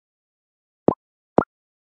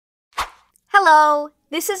Hello!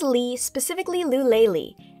 This is Lee, specifically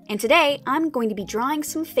Lulele, and today I'm going to be drawing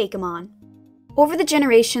some Pokémon. Over the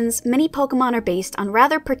generations, many Pokémon are based on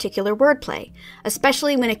rather particular wordplay,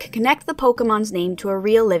 especially when it can connect the Pokémon's name to a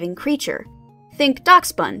real living creature. Think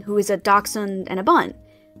Dachshund, who is a dachshund and a bun.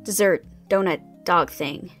 Dessert, donut, dog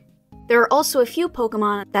thing. There are also a few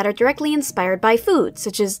Pokémon that are directly inspired by food,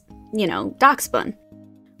 such as, Dachshund.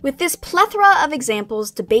 With this plethora of examples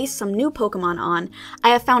to base some new Pokémon on, I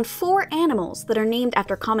have found 4 animals that are named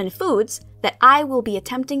after common foods that I will be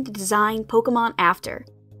attempting to design Pokémon after.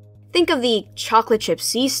 Think of the chocolate chip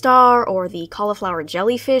sea star or the cauliflower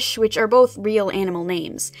jellyfish, which are both real animal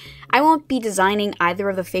names. I won't be designing either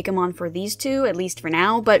of the Pokémon for these two, at least for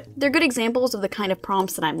now, but they're good examples of the kind of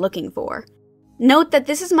prompts that I'm looking for. Note that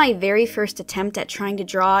this is my very first attempt at trying to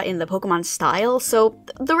draw in the Pokémon style, so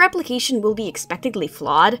the replication will be expectedly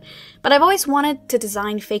flawed, but I've always wanted to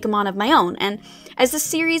design Pokémon of my own, and as the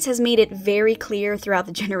series has made it very clear throughout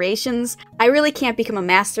the generations, I really can't become a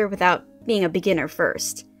master without being a beginner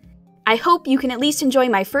first. I hope you can at least enjoy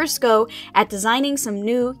my first go at designing some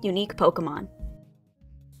new, unique Pokémon.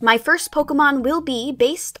 My first Pokémon will be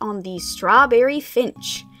based on the strawberry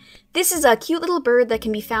finch. This is a cute little bird that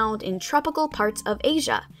can be found in tropical parts of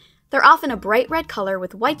Asia. They're often a bright red color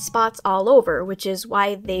with white spots all over, which is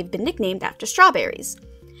why they've been nicknamed after strawberries.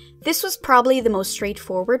 This was probably the most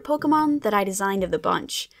straightforward Pokémon that I designed of the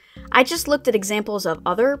bunch. I just looked at examples of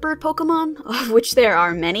other bird Pokémon, of which there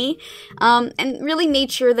are many, and really made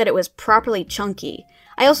sure that it was properly chunky.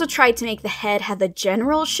 I also tried to make the head have the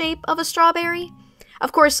general shape of a strawberry.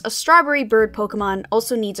 Of course, a strawberry bird Pokémon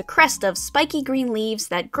also needs a crest of spiky green leaves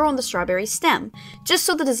that grow on the strawberry stem, just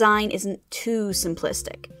so the design isn't too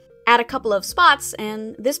simplistic. Add a couple of spots,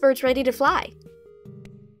 and this bird's ready to fly.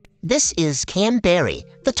 This is Camberry,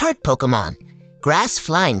 the tart Pokémon,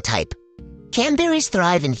 grass-flying type. Camberries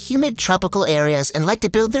thrive in humid tropical areas and like to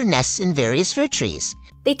build their nests in various fruit trees.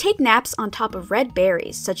 They take naps on top of red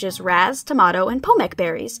berries, such as raz, tomato, and pomek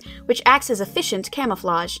berries, which acts as efficient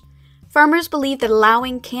camouflage. Farmers believe that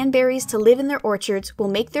allowing canberries to live in their orchards will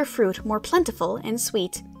make their fruit more plentiful and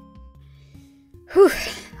sweet. Whew.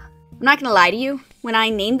 I'm not gonna lie to you, when I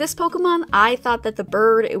named this Pokémon, I thought that the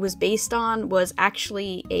bird it was based on was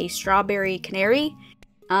actually a strawberry canary.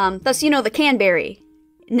 Thus, the canberry.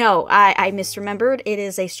 No, I misremembered. It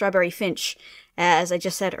is a strawberry finch, as I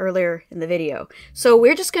just said earlier in the video. So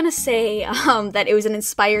we're just gonna say that it was an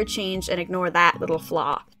inspired change and ignore that little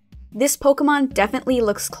flaw. This Pokémon definitely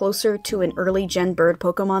looks closer to an early gen bird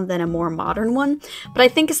Pokémon than a more modern one, but I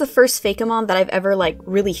think it's the first Pokémon that I've ever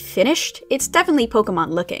really finished. It's definitely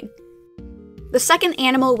Pokémon looking. The second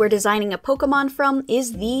animal we're designing a Pokémon from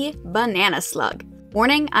is the banana slug.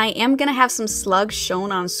 Warning, I am gonna have some slugs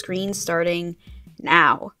shown on screen starting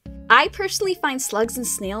now. I personally find slugs and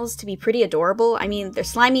snails to be pretty adorable. I mean, they're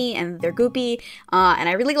slimy and they're goopy, and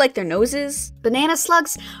I really like their noses. Banana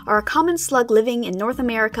slugs are a common slug living in North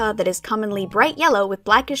America that is commonly bright yellow with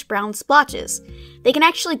blackish-brown splotches. They can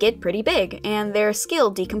actually get pretty big, and they're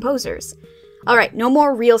skilled decomposers. Alright, no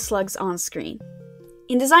more real slugs on screen.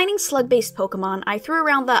 In designing slug-based Pokémon, I threw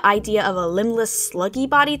around the idea of a limbless, sluggy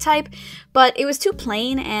body type, but it was too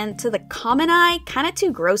plain and, to the common eye, kinda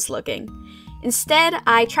too gross looking. Instead,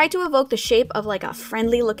 I tried to evoke the shape of a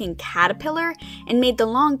friendly-looking caterpillar and made the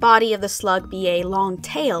long body of the slug be a long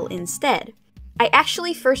tail instead. I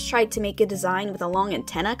actually first tried to make a design with a long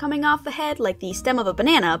antenna coming off the head like the stem of a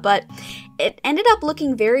banana, but it ended up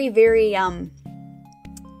looking very, very,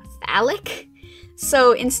 phallic.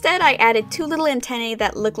 So instead, I added 2 little antennae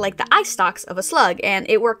that looked like the eye stalks of a slug, and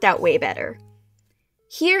it worked out way better.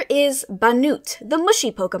 Here is Banute, the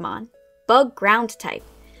mushy Pokémon, bug ground type.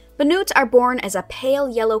 Banutes are born as a pale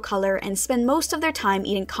yellow color and spend most of their time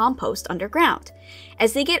eating compost underground.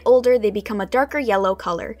 As they get older, they become a darker yellow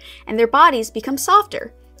color, and their bodies become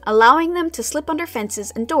softer, allowing them to slip under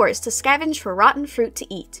fences and doors to scavenge for rotten fruit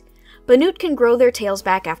to eat. Banute can grow their tails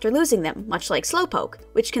back after losing them, much like Slowpoke,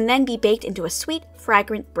 which can then be baked into a sweet,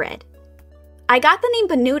 fragrant bread. I got the name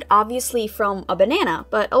Banute obviously from a banana,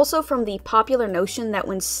 but also from the popular notion that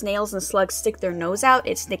when snails and slugs stick their nose out,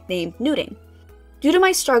 it's nicknamed newting. Due to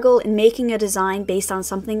my struggle in making a design based on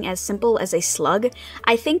something as simple as a slug,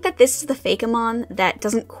 I think that this is the Pokémon that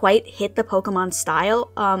doesn't quite hit the Pokémon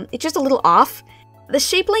style. It's just a little off. The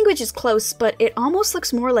shape language is close, but it almost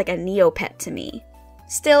looks more like a Neopet to me.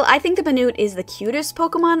 Still, I think the Banute is the cutest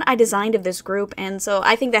Pokémon I designed of this group, and so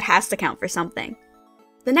I think that has to count for something.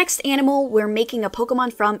 The next animal we're making a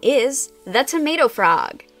Pokémon from is the tomato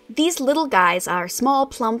frog. These little guys are small,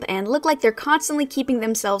 plump, and look like they're constantly keeping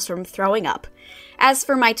themselves from throwing up. As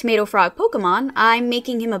for my tomato frog Pokemon, I'm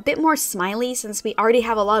making him a bit more smiley since we already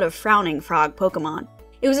have a lot of frowning frog Pokemon.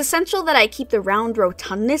 It was essential that I keep the round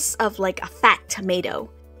rotundness of like a fat tomato.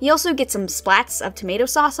 He also gets some splats of tomato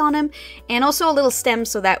sauce on him, and also a little stem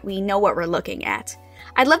so that we know what we're looking at.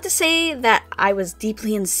 I'd love to say that I was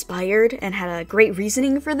deeply inspired and had a great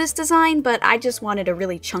reasoning for this design, but I just wanted a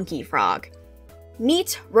really chunky frog.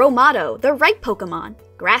 Meet Romado, the right Pokemon,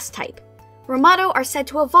 grass type. Romado are said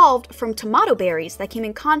to evolve from tomato berries that came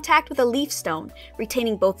in contact with a leaf stone,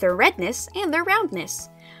 retaining both their redness and their roundness.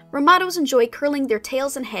 Romados enjoy curling their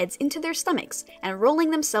tails and heads into their stomachs and rolling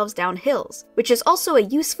themselves down hills, which is also a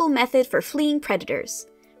useful method for fleeing predators.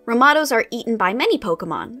 Romados are eaten by many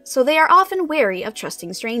Pokemon, so they are often wary of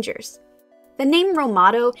trusting strangers. The name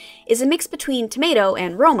Romado is a mix between tomato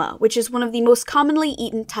and Roma, which is one of the most commonly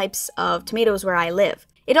eaten types of tomatoes where I live.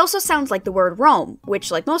 It also sounds like the word roam,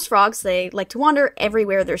 which, like most frogs, they like to wander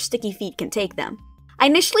everywhere their sticky feet can take them. I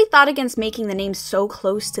initially thought against making the name so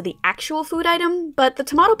close to the actual food item, but the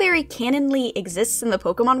tomato berry canonly exists in the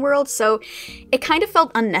Pokemon world, so it kind of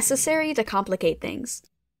felt unnecessary to complicate things.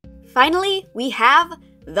 Finally, we have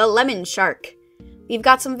the Lemon Shark. We've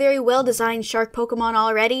got some very well-designed shark Pokemon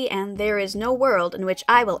already, and there is no world in which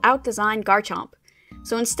I will out-design Garchomp.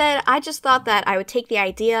 So instead, I just thought that I would take the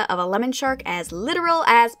idea of a lemon shark as literal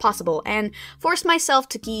as possible, and force myself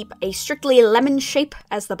to keep a strictly lemon shape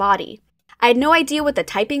as the body. I had no idea what the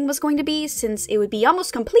typing was going to be, since it would be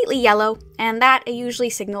almost completely yellow, and that usually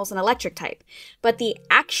signals an electric type. But the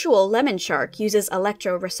actual lemon shark uses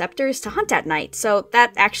electroreceptors to hunt at night, so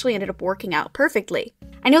that actually ended up working out perfectly.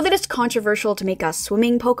 I know that it's controversial to make a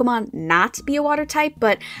swimming Pokemon not be a water type,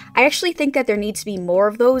 but I actually think that there needs to be more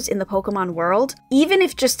of those in the Pokemon world, even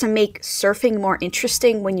if just to make surfing more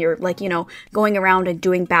interesting when you're, going around and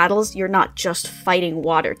doing battles, you're not just fighting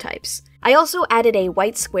water types. I also added a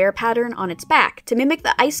white square pattern on its back to mimic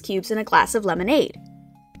the ice cubes in a glass of lemonade.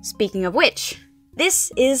 Speaking of which,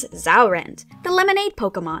 this is Zaurend, the lemonade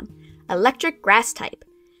Pokemon, electric grass type.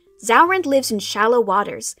 Zaurend lives in shallow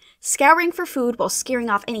waters, scouring for food while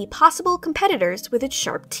scaring off any possible competitors with its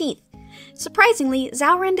sharp teeth. Surprisingly,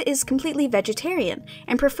 Zaurend is completely vegetarian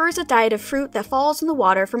and prefers a diet of fruit that falls in the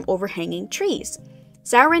water from overhanging trees.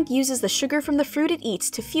 Zaurend uses the sugar from the fruit it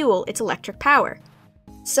eats to fuel its electric power.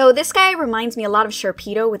 So this guy reminds me a lot of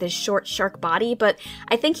Sharpedo with his short shark body, but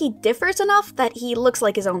I think he differs enough that he looks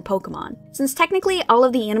like his own Pokemon. Since technically all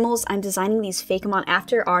of the animals I'm designing these Fakemon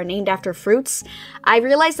after are named after fruits, I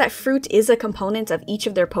realized that fruit is a component of each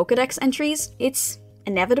of their Pokedex entries. It's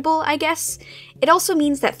inevitable, I guess. It also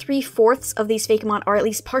means that 3/4 of these Fakemon are at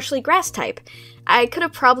least partially grass type. I could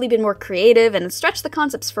have probably been more creative and stretched the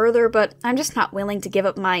concepts further, but I'm just not willing to give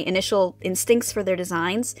up my initial instincts for their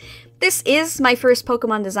designs. This is my first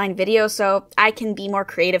Pokemon design video, so I can be more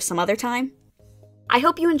creative some other time. I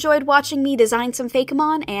hope you enjoyed watching me design some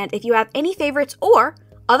Fakemon, and if you have any favorites or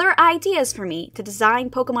other ideas for me to design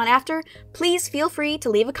Pokemon after, please feel free to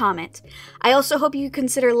leave a comment. I also hope you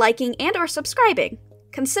consider liking and or subscribing.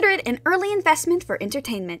 Consider it an early investment for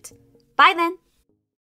entertainment. Bye then!